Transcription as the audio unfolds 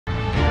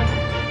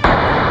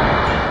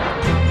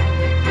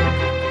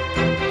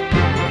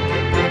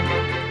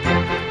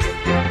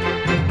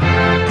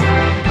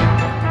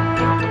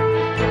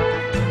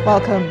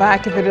Welcome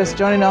back. If you're just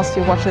joining us,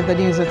 you're watching the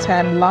news at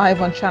 10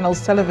 live on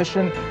Channels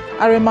Television.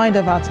 A reminder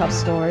of our top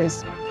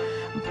stories.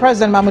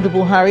 President Muhammadu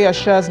Buhari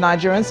assures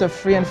Nigerians of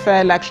free and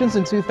fair elections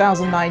in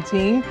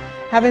 2019,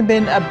 having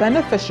been a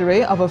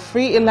beneficiary of a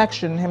free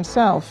election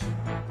himself.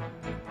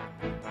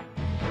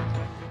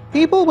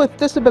 People with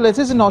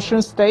disabilities in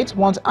Osun State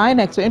want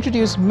INEC to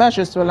introduce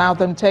measures to allow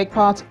them to take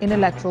part in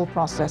electoral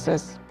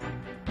processes.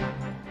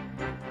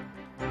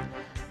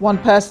 One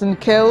person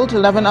killed,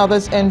 11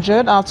 others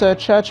injured after a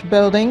church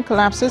building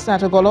collapses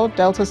at Ogolo,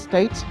 Delta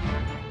State.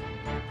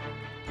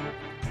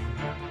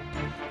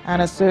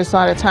 And a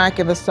suicide attack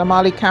in the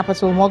Somali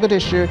capital,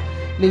 Mogadishu,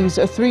 leaves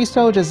 3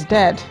 soldiers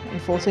dead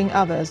and 14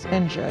 others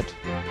injured.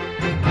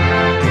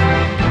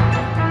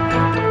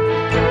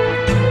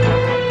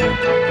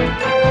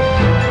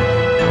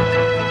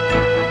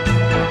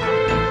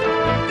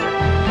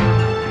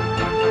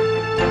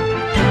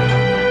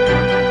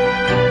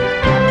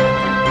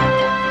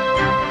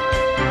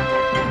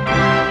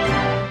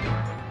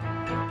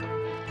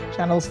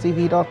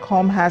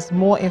 ChannelsTV.com has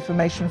more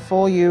information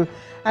for you,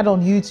 and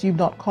on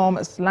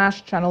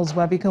youtube.com/channels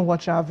where you can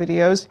watch our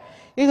videos.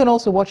 You can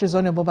also watch us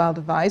on your mobile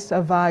device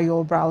via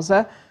your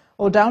browser,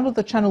 or download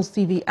the Channels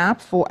TV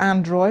app for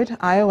Android,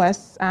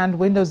 iOS and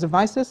Windows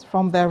devices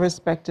from their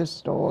respective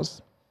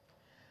stores.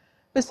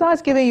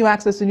 Besides giving you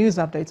access to news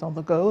updates on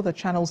the go, the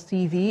Channels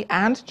TV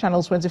and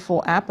Channels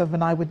 24 app have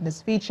an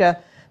eyewitness feature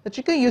that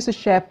you can use to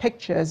share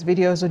pictures,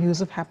 videos or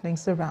news of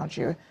happenings around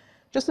you.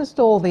 Just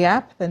install the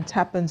app, then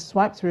tap and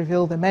swipe to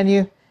reveal the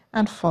menu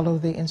and follow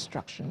the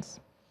instructions.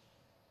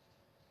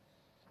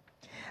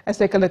 Let's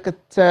take a look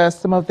at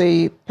some of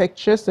the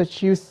pictures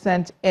that you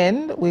sent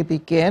in. We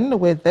begin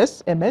with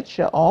this image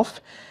of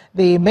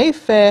the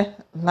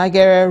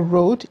Mayfair-Lagere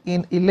Road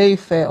in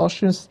Ile-Ife,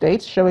 Osun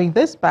State, showing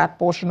this bad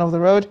portion of the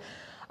road.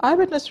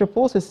 Eyewitness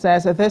reporter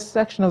says that this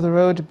section of the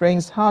road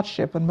brings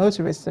hardship on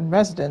motorists and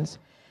residents.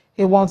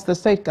 He wants the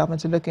state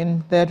government to look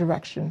in their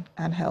direction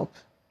and help.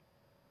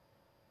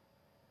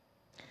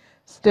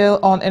 Still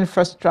on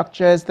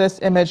infrastructures, this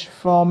image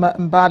from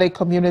Mbade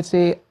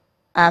community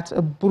at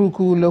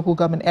Buruku local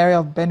government area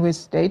of Benue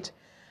State.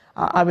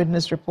 Our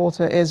eyewitness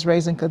reporter is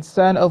raising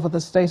concern over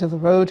the state of the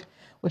road,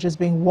 which is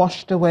being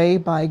washed away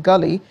by a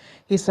gully.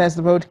 He says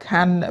the road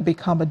can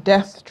become a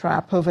death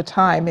trap over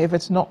time if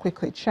it's not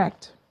quickly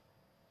checked.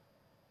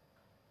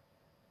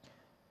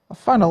 A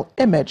final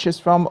image is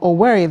from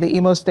Owerri, the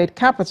Imo State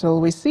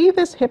capital. We see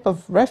this heap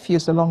of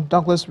refuse along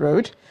Douglas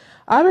Road.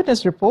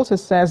 Eyewitness reporter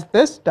says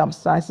this dump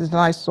site is an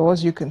eyesore,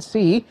 as you can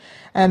see,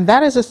 and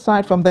that is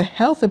aside from the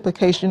health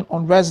implication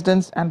on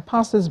residents and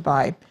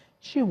passers-by.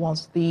 She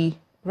wants the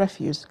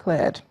refuse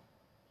cleared.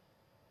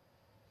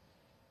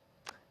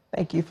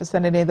 Thank you for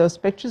sending in those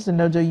pictures, and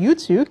no doubt you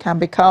too can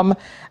become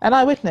an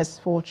eyewitness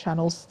for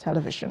Channels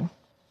Television.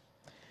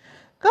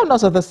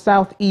 Governors of the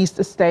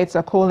southeast states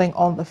are calling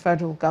on the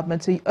federal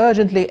government to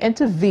urgently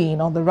intervene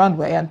on the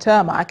runway and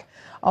tarmac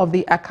of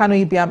the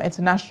Akanu Ibiam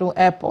International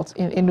Airport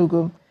in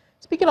Enugu.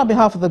 Speaking on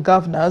behalf of the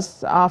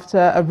governors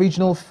after a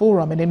regional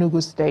forum in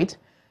Enugu State,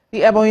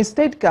 the Ebonyi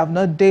State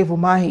Governor, Dave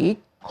Umahi,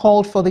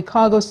 called for the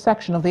cargo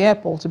section of the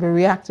airport to be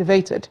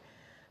reactivated.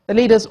 The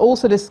leaders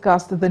also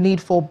discussed the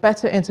need for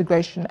better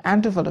integration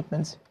and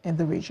development in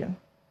the region.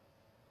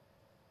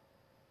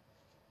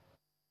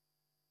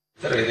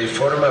 The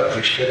forum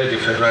appreciated the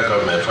federal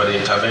government for the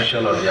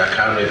intervention of the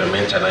Akanu Ibiam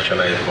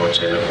International Airport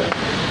in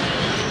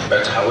Enugu.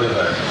 But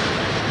however,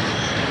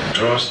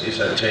 draws its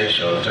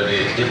attention to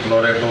the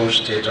deplorable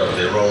state of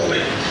the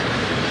runway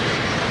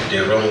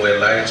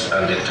lights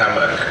and the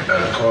tarmac,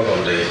 and call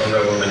on the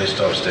Honorable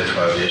Minister of State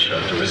for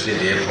Aviation to visit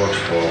the airport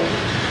for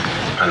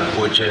an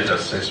urgent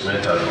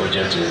assessment and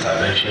urgent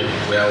intervention.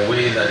 We are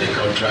aware that the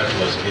contract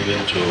was given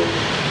to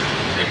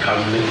a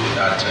company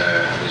that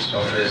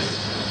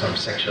resurfaced some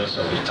sections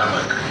of the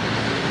tarmac,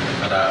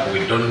 but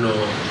we don't know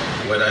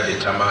whether the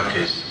tarmac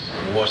is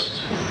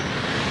worst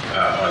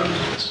on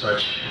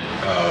such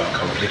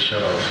completion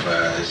of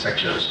the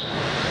sections.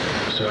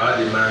 So our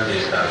demand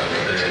is that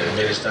the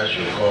minister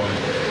should come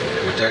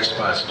with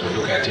experts to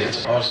look at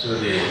it. Also,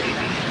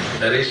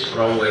 there is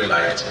runway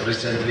light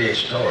recently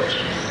installed,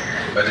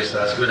 but it's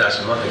as good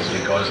as nothing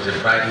because the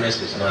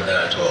brightness is not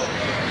there at all.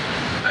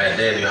 And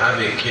then you have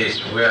a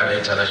case where an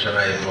international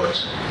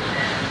airport,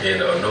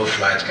 no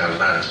flight can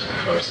land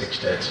from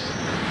 6:30.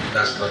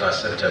 That's not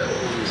acceptable.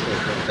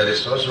 There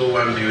is also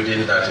one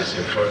building that is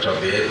in front of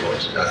the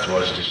airport that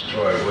was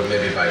destroyed,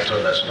 maybe by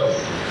thunderstorm.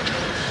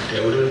 They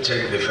wouldn't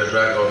take the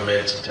federal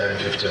government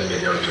 10-15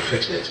 million to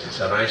fix it. It's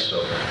an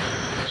eyesore.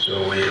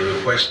 So we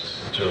request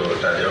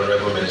that the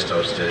Honorable Minister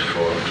of State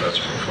for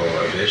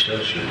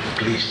Aviation should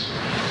please,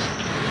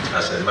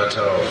 as a matter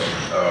of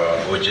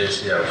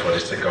urgency and for the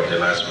sake of the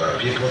lives of our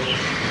people,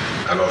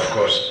 and of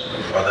course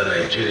other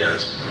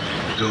Nigerians,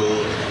 do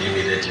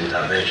immediate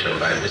intervention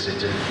by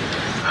visiting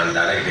and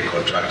direct the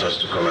contractors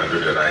to come and do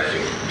the right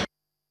thing.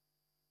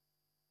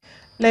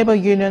 Labour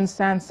unions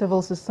and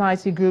civil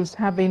society groups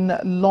have been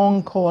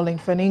long calling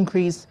for an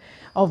increase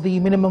of the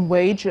minimum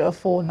wage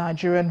for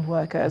Nigerian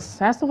workers,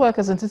 as the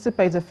workers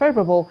anticipate a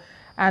favourable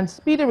and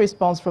speedy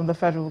response from the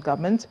federal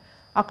government,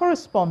 our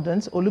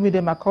correspondent,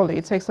 Olumide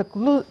Macaulay, takes a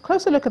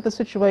closer look at the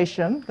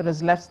situation that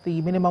has left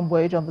the minimum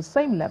wage on the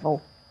same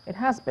level it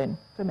has been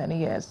for many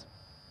years.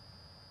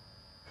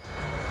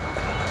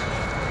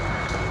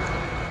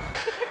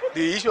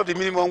 The issue of the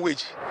minimum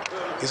wage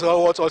is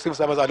what all civil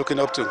servants are looking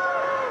up to.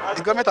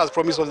 The government has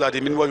promised us that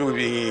the minimum wage will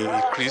be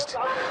increased.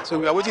 So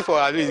we are waiting for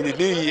in the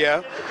new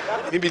year,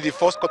 maybe the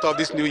first quarter of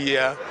this new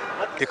year,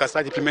 they can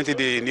start implementing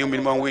the new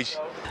minimum wage.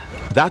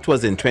 That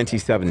was in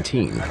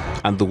 2017,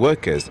 and the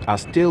workers are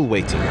still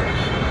waiting.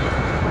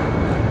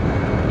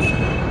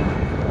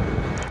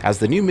 As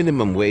the new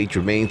minimum wage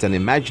remains an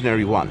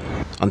imaginary one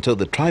until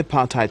the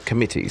tripartite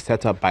committee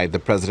set up by the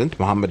President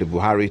Muhammadu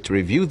Buhari to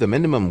review the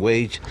minimum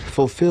wage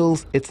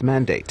fulfills its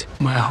mandate.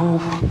 My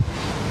hope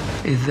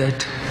is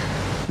that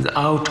the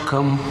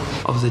outcome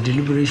of the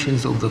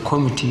deliberations of the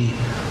committee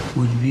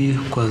would be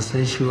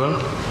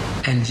consensual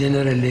and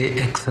generally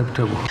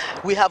acceptable.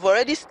 We have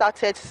already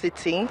started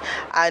sitting,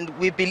 and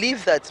we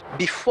believe that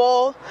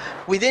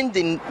within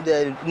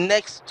the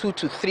next 2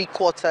 to 3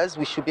 quarters,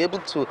 we should be able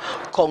to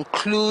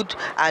conclude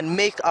and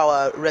make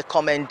our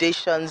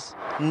recommendations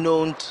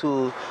known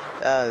to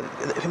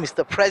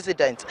Mr.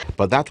 President.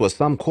 But that was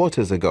some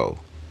quarters ago.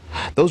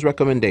 Those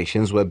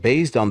recommendations were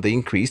based on the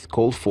increase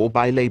called for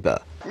by Labour.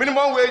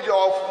 Minimum wage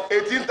of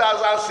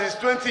 18,000 since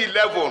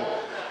 2011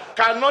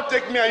 cannot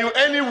take me and you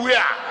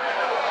anywhere.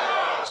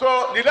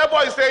 So the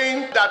Labour is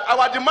saying that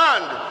our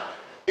demand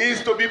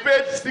is to be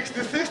paid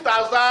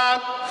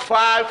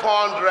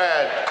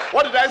 66,500.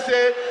 What did I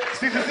say?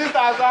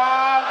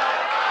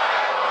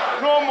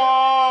 66,000? No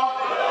more.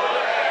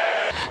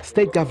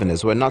 State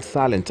governors were not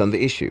silent on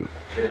the issue,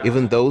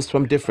 even those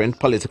from different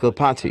political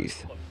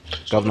parties.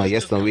 Governor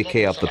Yeston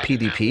Wike of the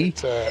PDP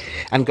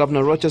and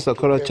Governor Rochas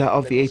Okorocha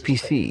of the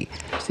APC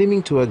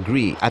seeming to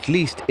agree, at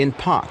least in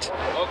part,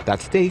 that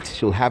states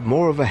should have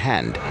more of a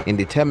hand in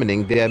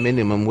determining their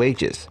minimum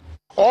wages.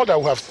 All that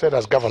we have said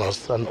as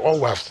governors and all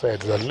we have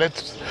said is that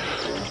let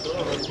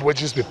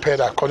wages be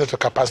paid according to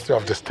capacity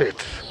of the state.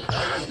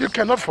 You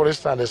cannot, for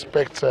instance,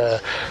 expect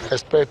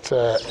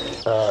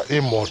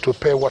Imo to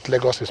pay what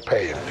Lagos is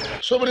paying.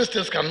 So many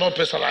states cannot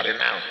pay salary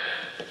now.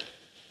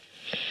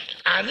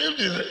 And if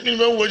the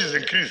minimum wage is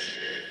increased,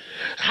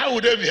 how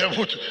would they be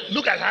able to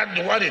look at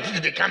what it is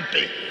they can't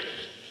pay?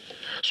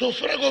 So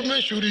federal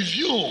government should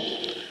review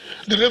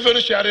the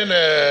revenue sharing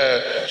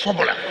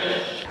formula.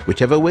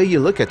 Whichever way you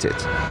look at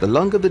it, the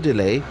longer the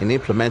delay in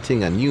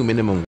implementing a new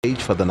minimum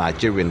wage for the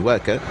Nigerian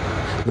worker,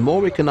 the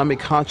more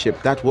economic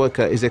hardship that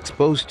worker is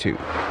exposed to,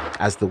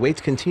 as the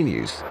wait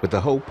continues with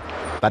the hope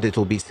that it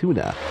will be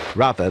sooner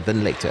rather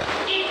than later.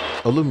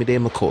 Olumide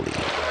Macaulay,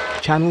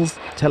 Channels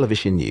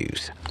Television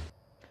News.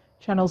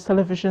 Channels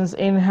Television's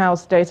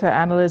in-house data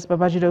analyst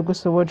Babajide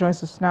Ogusowo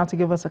joins us now to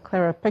give us a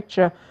clearer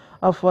picture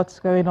of what's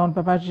going on.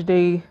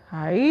 Babajide,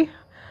 hi.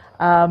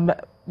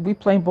 We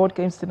playing board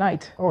games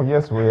tonight. Oh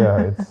yes, we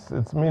are.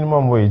 It's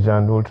minimum wage,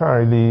 and we'll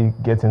try and really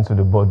get into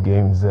the board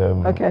games.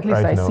 Okay, at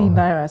least right I now. see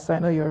Naira, so I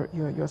know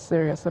you're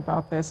serious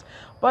about this.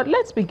 But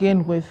let's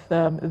begin with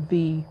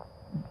the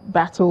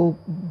battle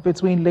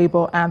between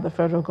Labour and the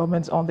federal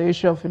government on the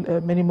issue of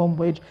minimum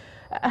wage.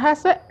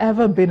 Has there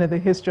ever been in the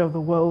history of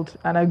the world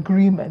an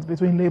agreement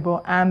between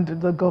Labour and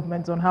the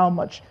government on how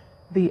much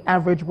the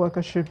average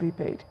worker should be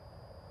paid?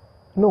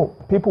 No,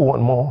 people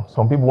want more.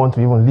 Some people want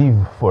to even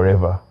live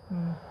forever.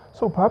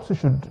 So perhaps we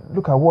should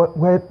look at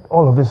where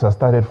all of this has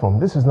started from.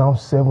 This is now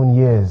 7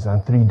 years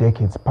and 3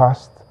 decades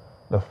past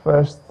the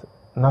first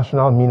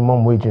national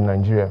minimum wage in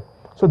Nigeria.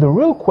 So the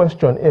real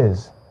question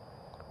is,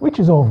 which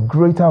is of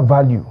greater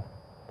value?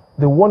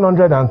 The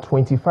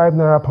 125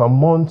 naira per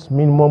month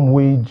minimum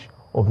wage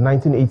of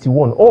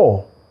 1981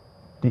 or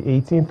the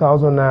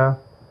 18,000 naira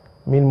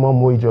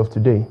minimum wage of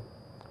today?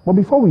 But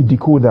before we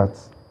decode that,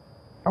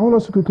 I want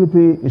us to quickly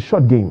play a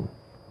short game.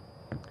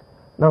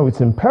 Now,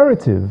 it's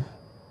imperative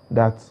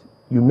that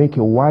you make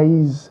a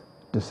wise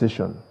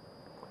decision.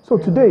 So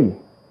today,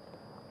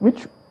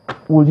 which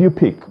will you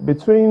pick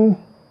between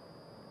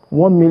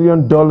 $1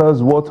 million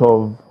worth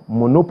of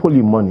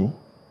monopoly money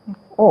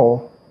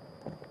or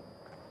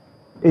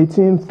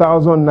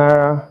 18,000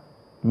 naira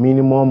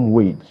minimum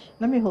wage?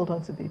 Let me hold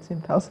on to the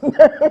 18,000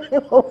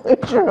 minimum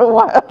wage for a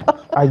while.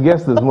 I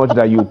guess there's much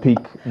that you pick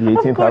the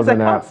 18,000 Of course, I naira.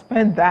 can't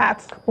spend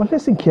that. Well,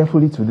 listen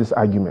carefully to this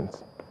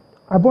argument.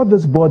 I bought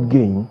this board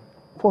game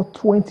for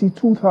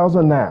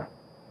 22,000 naira.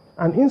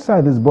 And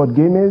inside this board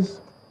game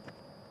is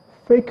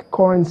fake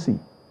currency.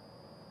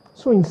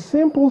 So in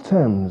simple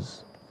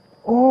terms,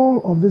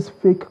 all of this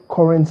fake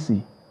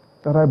currency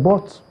that I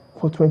bought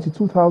for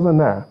 22,000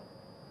 naira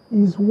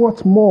is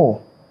worth more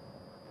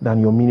than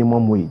your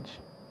minimum wage.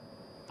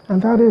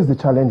 And that is the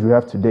challenge we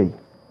have today.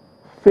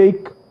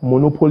 Fake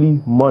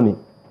monopoly money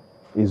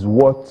is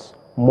worth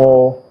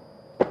more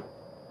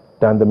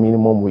than the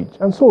minimum wage.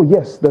 And so,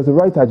 yes, there's a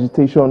right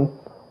agitation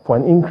for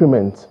an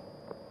increment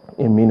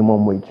in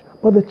minimum wage.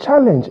 But the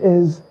challenge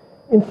is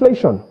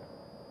inflation.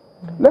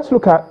 Let's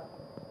look at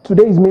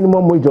today's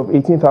minimum wage of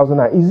 18,000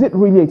 naira. Is it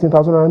really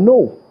 18,000 naira?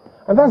 No.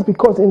 And that's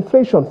because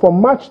inflation, from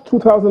March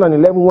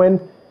 2011, when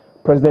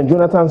President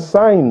Jonathan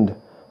signed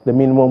the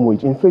minimum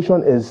wage,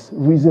 inflation is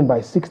risen by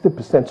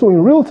 60%. So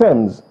in real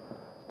terms,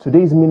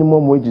 today's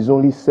minimum wage is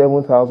only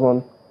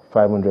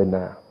 7,500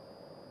 naira.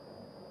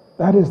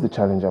 That is the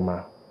challenge,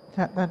 Amara.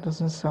 That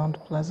doesn't sound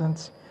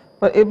pleasant.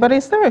 But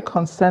is there a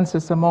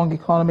consensus among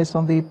economists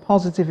on the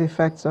positive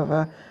effects of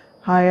a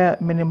higher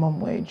minimum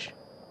wage?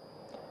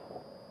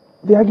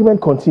 The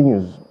argument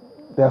continues.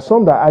 There are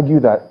some that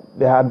argue that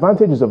there are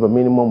advantages of a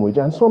minimum wage,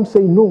 and some say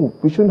no,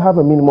 we shouldn't have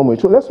a minimum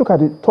wage. So let's look at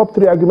the top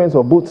three arguments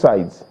of both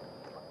sides.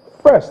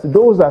 First,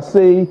 those that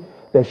say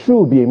there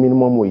should be a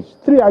minimum wage.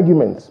 Three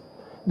arguments.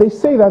 They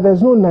say that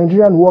there's no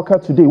Nigerian worker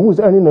today who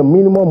is earning a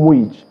minimum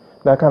wage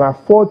that can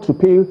afford to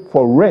pay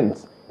for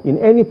rent in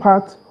any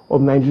part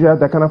of Nigeria,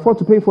 that can afford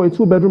to pay for a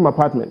two-bedroom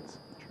apartment.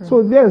 True.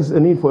 So there's a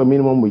need for a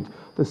minimum wage.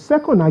 The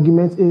second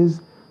argument is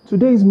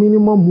today's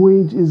minimum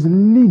wage is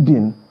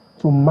leading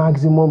to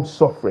maximum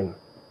suffering.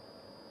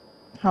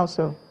 How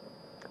so?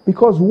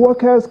 Because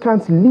workers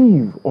can't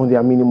live on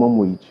their minimum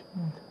wage.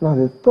 Now,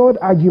 the third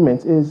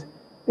argument is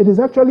it is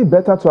actually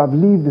better to have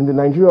lived in the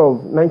Nigeria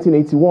of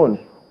 1981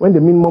 when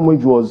the minimum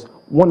wage was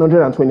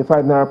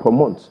 125 naira per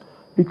month,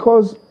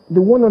 because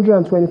the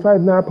 125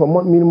 naira per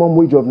month minimum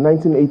wage of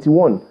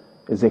 1981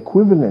 is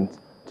equivalent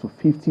to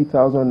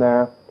 50,000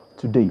 naira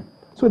today.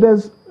 So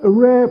there's a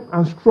rare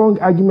and strong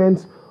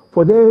argument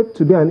for there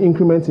to be an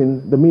increment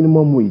in the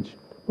minimum wage.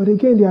 But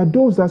again, there are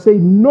those that say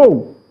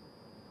no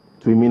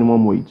to a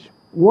minimum wage.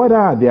 What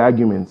are the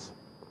arguments?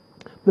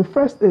 The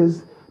first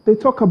is they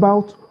talk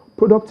about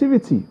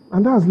productivity,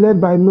 and that's led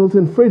by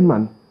Milton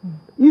Friedman.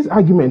 His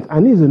argument,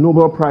 and he's a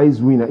Nobel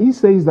Prize winner, he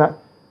says that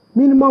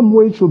minimum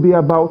wage should be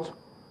about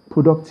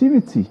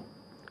productivity,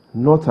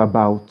 not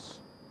about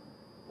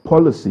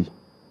policy.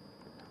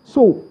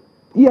 So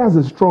he has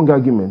a strong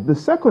argument. The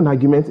second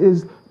argument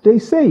is they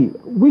say,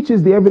 which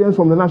is the evidence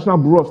from the National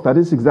Bureau of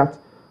Statistics, that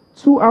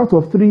 2 out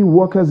of 3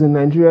 workers in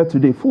Nigeria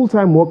today,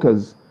 full-time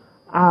workers,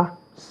 are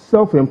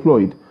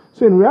self-employed.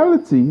 So in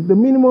reality, the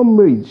minimum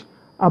wage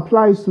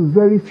applies to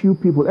very few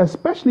people,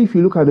 especially if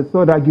you look at the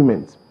third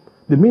argument.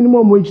 The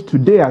minimum wage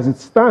today, as it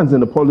stands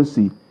in the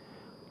policy,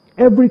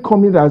 every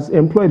company that has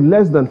employed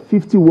less than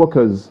 50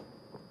 workers,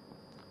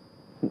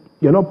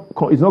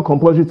 it's not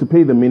compulsory to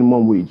pay the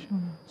minimum wage.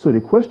 So the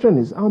question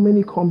is, how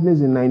many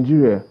companies in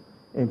Nigeria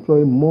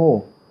employ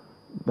more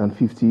than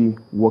 50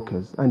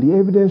 workers? And the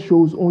evidence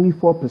shows only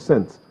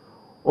 4%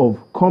 of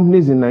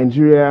companies in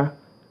Nigeria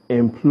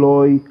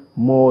employ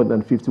more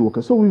than 50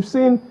 workers. So we've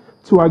seen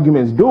two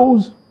arguments,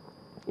 those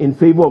in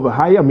favor of a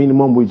higher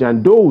minimum wage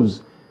and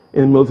those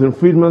in Milton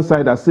Friedman's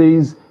side that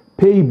says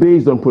pay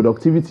based on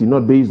productivity,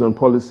 not based on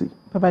policy.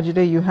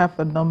 Babajide, you have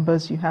the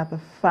numbers, you have the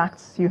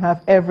facts, you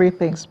have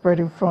everything spread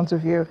in front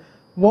of you.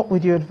 What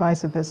would you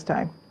advise at this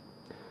time?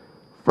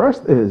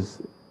 First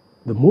is,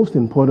 the most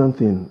important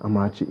thing,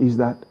 Amachi, is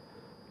that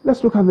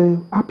let's look at the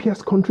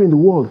happiest country in the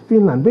world,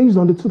 Finland, based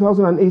on the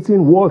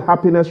 2018 World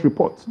Happiness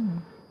Report.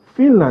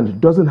 Finland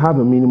doesn't have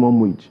a minimum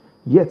wage,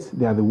 yet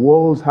they are the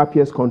world's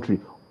happiest country.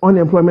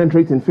 Unemployment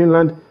rate in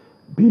Finland,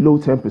 below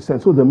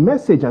 10%. So the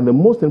message and the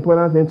most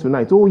important thing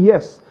tonight, oh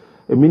yes,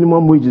 a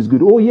minimum wage is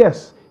good. Oh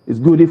yes, it's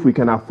good if we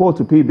can afford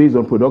to pay based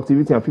on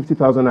productivity and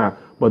 50,000 naira.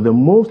 But the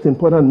most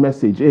important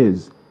message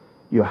is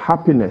your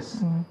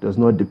happiness does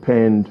not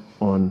depend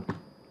on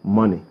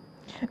money.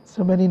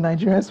 So many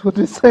Nigerians would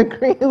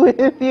disagree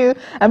with you.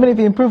 I mean, if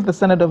you improve the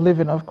standard of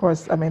living, of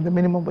course, I mean, the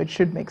minimum wage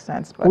should make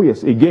sense. But, oh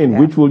yes, again,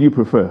 which will you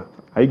prefer?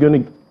 Are you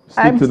going to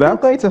I'm still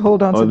going to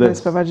hold on to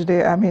this,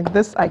 Babajide. I mean,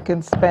 this I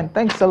can spend.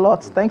 Thanks a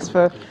lot. Thanks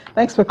for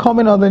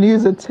coming on the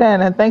news at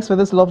 10, and thanks for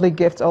this lovely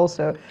gift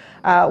also.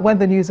 When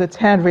the news at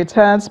 10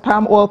 returns,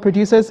 palm oil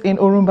producers in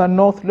Orumba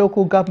North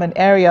local government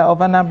area of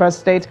Anambra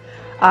State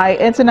eye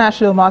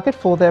international market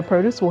for their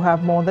produce. We'll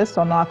have more on this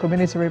on our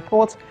community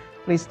report.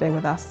 Please stay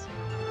with us.